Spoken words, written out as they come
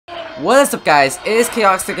What is up, guys? It is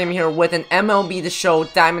JackyECao here with an MLB The Show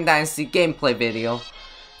Diamond Dynasty gameplay video.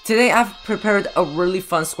 Today I've prepared a really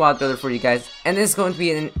fun squad builder for you guys, and this is going to be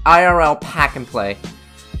an IRL pack and play.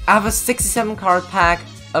 I have a 67 card pack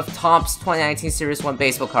of Topps 2019 Series 1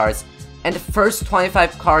 baseball cards, and the first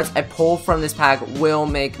 25 cards I pull from this pack will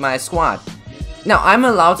make my squad. Now I'm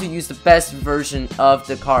allowed to use the best version of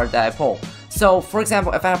the card that I pull. So for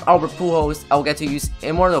example, if I have Albert Pujols, I'll get to use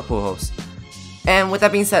Immortal Pujols. And with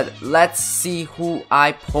that being said, let's see who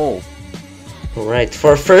I pull. Alright, for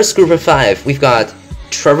our first group of 5, we've got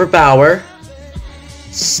Trevor Bauer,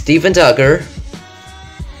 Steven Duggar,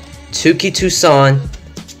 Touki Toussaint,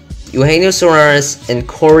 Eugenio Suarez, and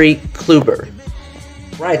Corey Kluber.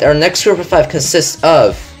 Right, our next group of 5 consists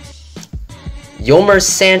of Yolmer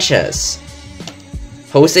Sanchez,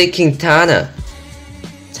 Jose Quintana,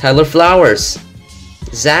 Tyler Flowers,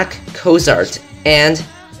 Zach Cozart, and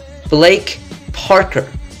Blake Parker.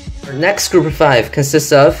 Our next group of 5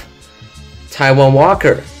 consists of Taijuan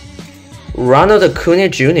Walker, Ronald Acuna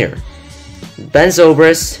Jr., Ben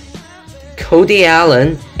Zobrist, Cody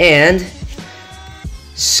Allen, and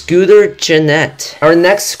Scooter Gennett. Our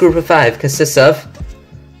next group of 5 consists of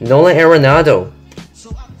Nolan Arenado,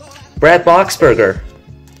 Brad Boxberger,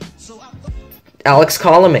 Alex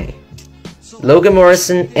Colomé, Logan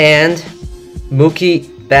Morrison, and Mookie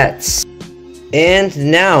Betts. And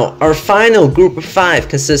now, our final group of 5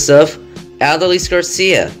 consists of Adolis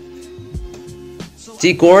Garcia,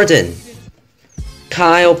 D. Gordon,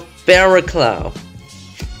 Kyle Barraclough,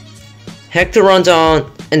 Hector Rondon,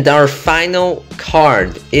 and our final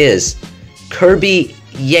card is Kirby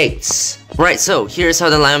Yates. Right, so here's how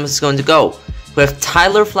the lineup is going to go. We have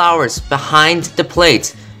Tyler Flowers behind the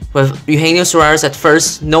plate. We have Eugenio Suarez at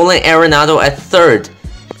first, Nolan Arenado at third.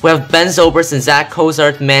 We have Ben Zobrist and Zach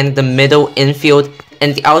Cozart manning the middle infield.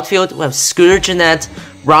 And the outfield, we have Scooter Gennett,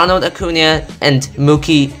 Ronald Acuna, and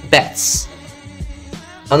Mookie Betts.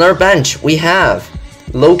 On our bench, we have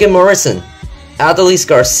Logan Morrison, Adolis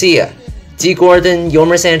Garcia, D. Gordon,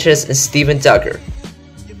 Yolmer Sanchez, and Steven Duggar.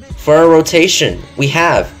 For our rotation, we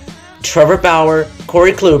have Trevor Bauer,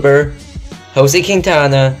 Corey Kluber, Jose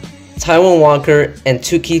Quintana, Taijuan Walker, and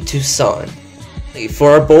Touki Toussaint. For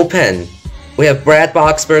our bullpen, we have Brad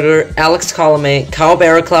Boxberger, Alex Colomé, Kyle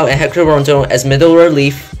Barraclough, and Hector Rondon as middle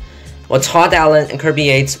relief, while Todd Allen and Kirby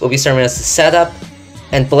Yates will be serving as the setup,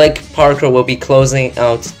 and Blake Parker will be closing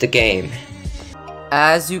out the game.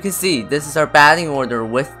 As you can see, this is our batting order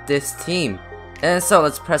with this team. And so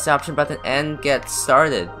let's press the option button and get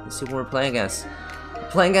started. Let's see what we're playing against.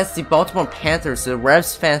 We're playing against the Baltimore Panthers, the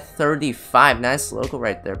Revs Fan 35. Nice logo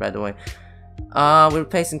right there, by the way. We're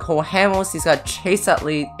facing Cole Hamels. He's got Chase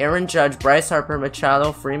Utley, Aaron Judge, Bryce Harper,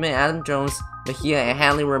 Machado, Freeman, Adam Jones, Mejia, and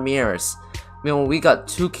Hanley Ramirez. Meanwhile, we got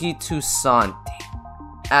Touki Toussaint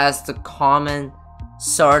as the common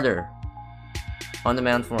starter on the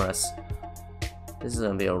mound for us. This is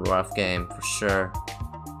gonna be a rough game for sure.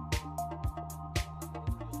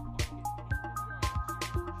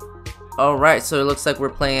 Alright, so it looks like we're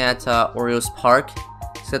playing at Orioles Park.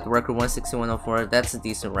 He's got the record 161.04. That's a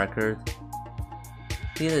decent record.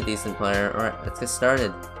 He's a decent player. Alright, let's get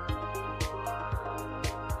started.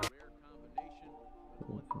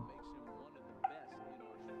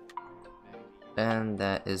 And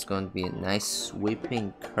that is going to be a nice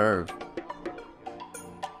sweeping curve.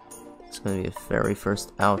 It's going to be a very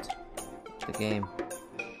first out of the game.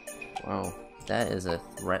 Wow, that is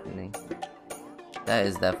definitely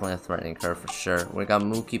a threatening curve for sure. We got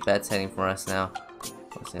Mookie Betts heading for us now.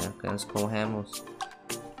 Let's see, there's Cole Hamels.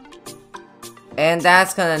 And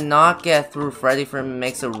that's gonna not get through. Freddie Freeman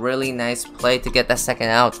makes a really nice play to get that second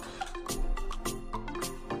out.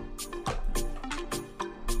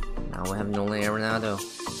 Now we have Nolan Arenado.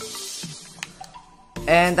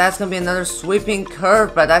 And that's gonna be another sweeping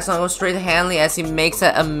curve, but that's gonna go straight to Hanley as he makes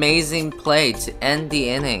that amazing play to end the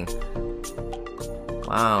inning.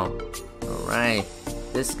 Wow. Alright.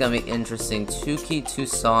 This is gonna be interesting. Touki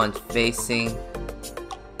Toussaint facing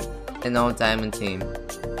an all-diamond team.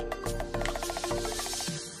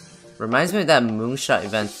 Reminds me of that moonshot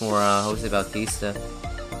event for Jose Bautista.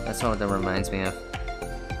 That's what that reminds me of.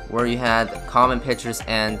 Where you had common pitchers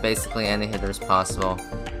and basically any hitters possible.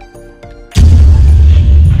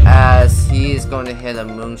 As he is going to hit a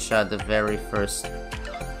moonshot the very first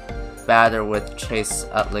batter with Chase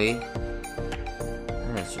Utley.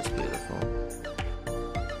 That's just beautiful.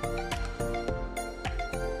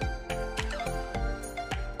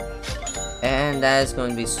 And that is going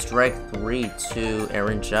to be strike 3 to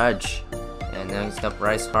Aaron Judge. And now he's got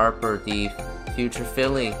Bryce Harper, the future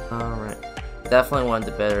Philly. Alright. Definitely one of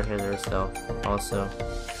the better hitters though, also.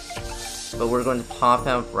 but we're going to pop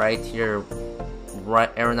him right here.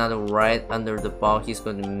 Right, Arenado right under the ball. He's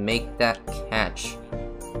going to make that catch.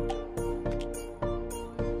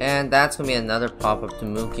 And that's going to be another pop-up to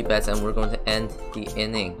Mookie Betts, and we're going to end the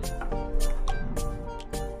inning.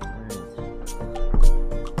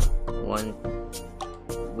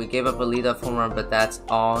 We gave up a leadoff home run, but that's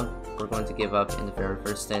all we're going to give up in the very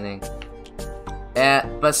first inning.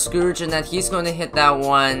 But Scrooge, and that he's going to hit that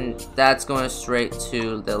one. That's going straight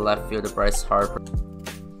to the left fielder, Bryce Harper.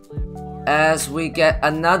 As we get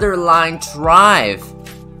another line drive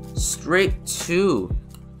straight to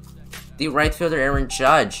the right fielder, Aaron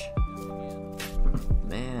Judge.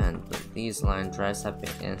 Man, these line drives have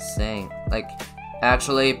been insane. Like,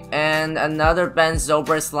 actually, and another Ben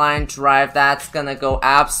Zobrist line drive that's gonna go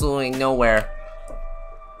absolutely nowhere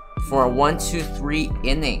for a 1-2-3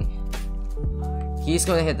 inning. He's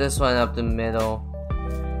gonna hit this one up the middle,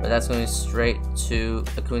 but that's going straight to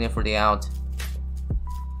Acuna for the out.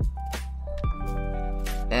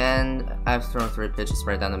 And I've thrown 3 pitches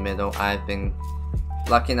right down the middle. I've been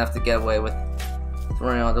lucky enough to get away with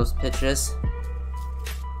throwing all those pitches,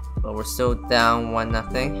 but we're still down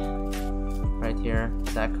 1-0 right here.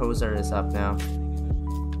 Zach Kozer is up now,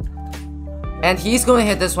 and he's going to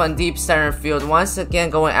hit this one deep center field. Once again,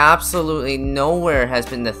 going absolutely nowhere has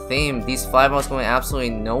been the theme. These fly balls going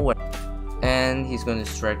absolutely nowhere, and he's going to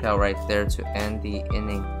strike out right there to end the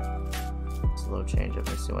inning. It's a little change up.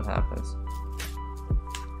 Let's see what happens.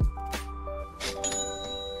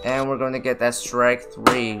 And we're going to get that strike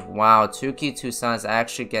 3. Wow, Touki Toussaint is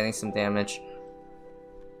actually getting some damage.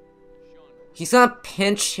 He's gonna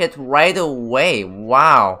pinch hit right away.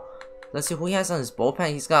 Wow. Let's see who he has on his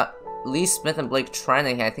bullpen. He's got Lee Smith and Blake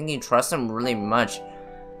Treinen. I think he trusts him really much.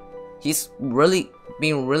 He's really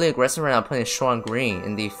being really aggressive right now, putting Sean Green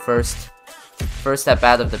in the first at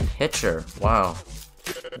bat of the pitcher. Wow.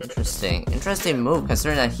 Interesting move,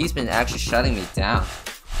 considering that he's been actually shutting me down.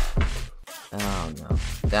 Oh no.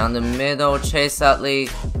 Down the middle, Chase Utley.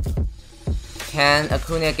 Can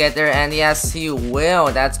Acuna get there? And yes, he will.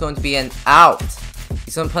 That's going to be an out.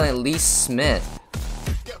 He's going to put in Lee Smith.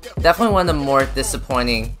 Definitely one of the more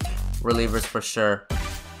disappointing relievers for sure.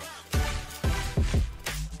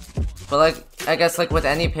 But like, I guess like with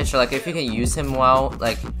any pitcher, like if you can use him well,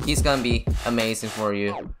 like he's going to be amazing for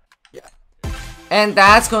you. And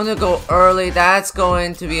that's going to go early. That's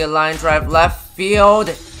going to be a line drive left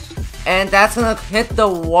field. And that's gonna hit the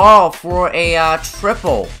wall for a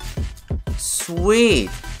triple. Sweet.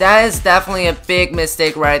 That is definitely a big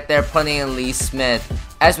mistake right there, putting in Lee Smith.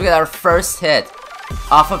 As we get our first hit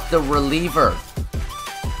off of the reliever.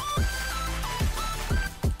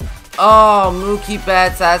 Oh, Mookie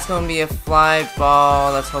Betts, that's gonna be a fly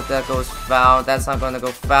ball. Let's hope that goes foul. That's not gonna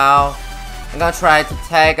go foul. I'm gonna try to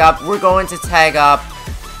tag up. We're going to tag up.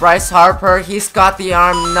 Bryce Harper, he's got the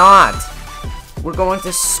arm not. We're going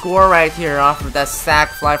to score right here off of that sac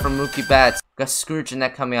fly from Mookie Betts. Got Scrooge and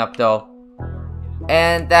that coming up though.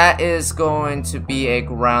 And that is going to be a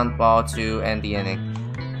ground ball to end the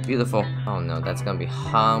inning. Beautiful. Oh no, that's going to be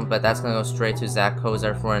hung, but that's going to go straight to Zach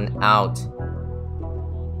Kozer for an out.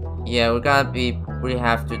 Yeah, we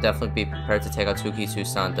have to definitely be prepared to take out Touki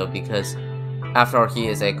Toussaint though, because after all, he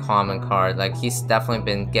is a common card. Like, he's definitely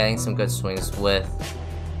been getting some good swings with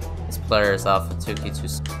his players off of Touki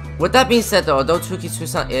Toussaint. With that being said though, although Touki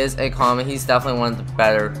Toussaint is a common, he's definitely one of the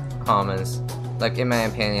better commons. Like, in my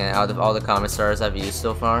opinion, out of all the common stars I've used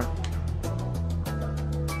so far.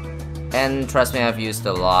 And trust me, I've used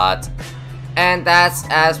a lot. And that's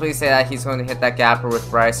as we say that he's going to hit that gapper with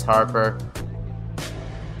Bryce Harper.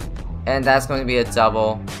 And that's going to be a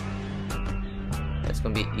double. That's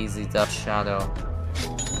going to be easy double shadow.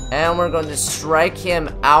 And we're going to strike him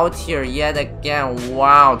out here yet again.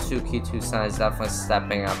 Wow, Touki Toussaint is definitely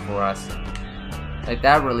stepping up for us. Like,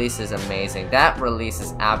 that release is amazing. That release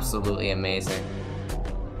is absolutely amazing.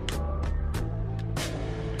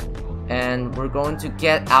 And we're going to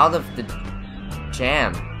get out of the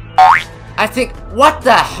jam. I think, what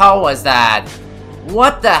the hell was that?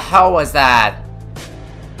 What the hell was that?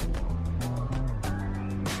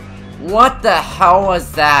 What the hell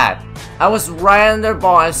was that? I was right under the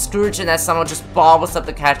ball, I was Scrooging as someone just bobbles up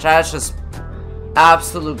the catch. That is just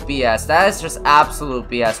absolute BS. That is just absolute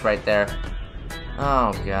BS right there.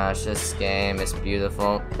 Oh gosh, this game is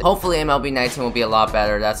beautiful. Hopefully MLB 19 will be a lot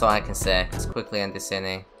better, that's all I can say. Let's quickly end this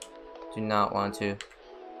inning. I do not want to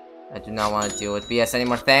deal with BS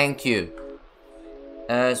anymore, thank you.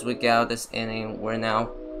 As we get out this inning, we're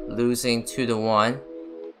now losing 2-1.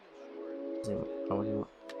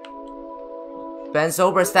 Ben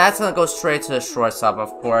Zobrist, that's gonna go straight to the shortstop, of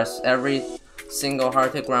course. Every single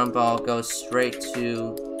hard hit ground ball goes straight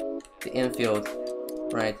to the infield,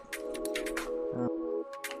 right?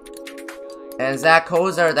 And Zach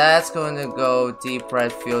Kozar, that's going to go deep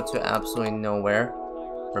right field to absolutely nowhere.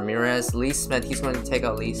 Ramirez, Lee Smith, he's going to take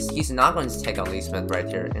out Lee. He's not going to take out Lee Smith right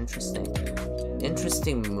here. Interesting.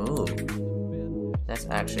 Interesting move. That's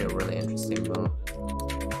actually a really interesting move.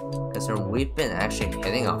 Because we've been actually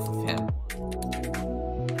hitting off of him.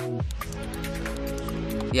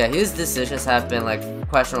 Yeah, his decisions have been like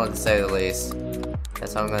questionable to say the least.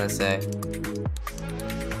 That's all I'm gonna say.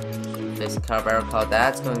 Facing IRL,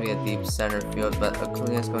 that's going to be a deep center field, but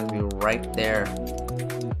Acuna is going to be right there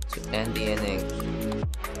to end the inning.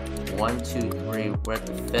 1, 2, 3. We're at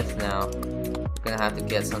the 5th now. We're gonna have to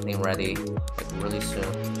get something ready like really soon.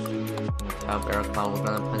 IRL, we're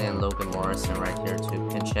gonna put in Logan Morrison right here to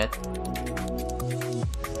pinch hit.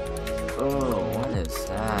 Oh, what is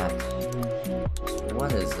that?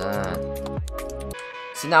 What is that?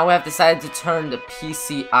 So now we have decided to turn the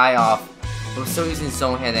PCI off. We're still using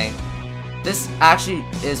zone hitting. This actually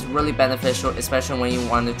is really beneficial, especially when you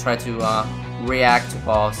want to try to react to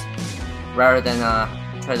balls rather than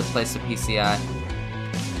try to place the PCI.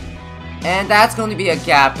 And that's going to be a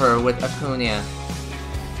gapper with Acuna.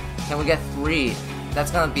 Can we get 3?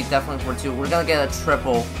 That's going to be definitely for 2. We're going to get a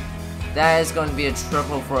triple. That is going to be a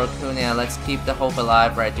triple for Acuna. Let's keep the hope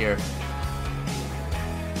alive right here.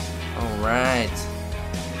 Alright.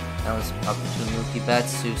 That was up to Mookie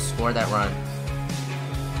Betts to score that run.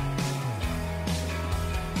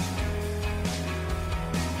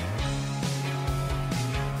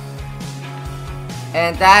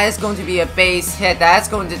 And that is going to be a base hit. That's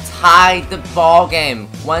going to tie the ball game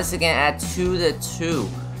once again at 2-2.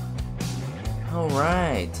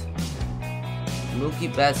 Alright.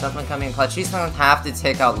 Mookie Betts up and coming in clutch. He's going to have to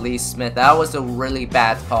take out Lee Smith. That was a really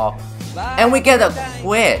bad call. And we get a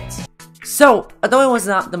quit. So, although it was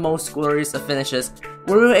not the most glorious of finishes,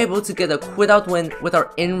 we were able to get a quit-out win with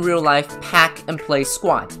our in real-life pack-and-play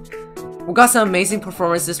squad. We got some amazing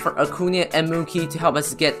performances from Acuna and Mookie to help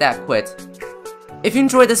us get that quit. If you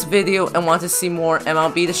enjoyed this video and want to see more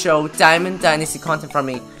MLB The Show Diamond Dynasty content from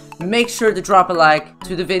me, make sure to drop a like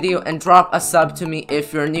to the video and drop a sub to me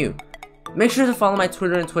if you're new. Make sure to follow my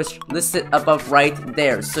Twitter and Twitch listed above right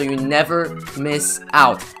there so you never miss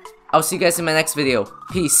out. I'll see you guys in my next video.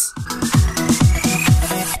 Peace.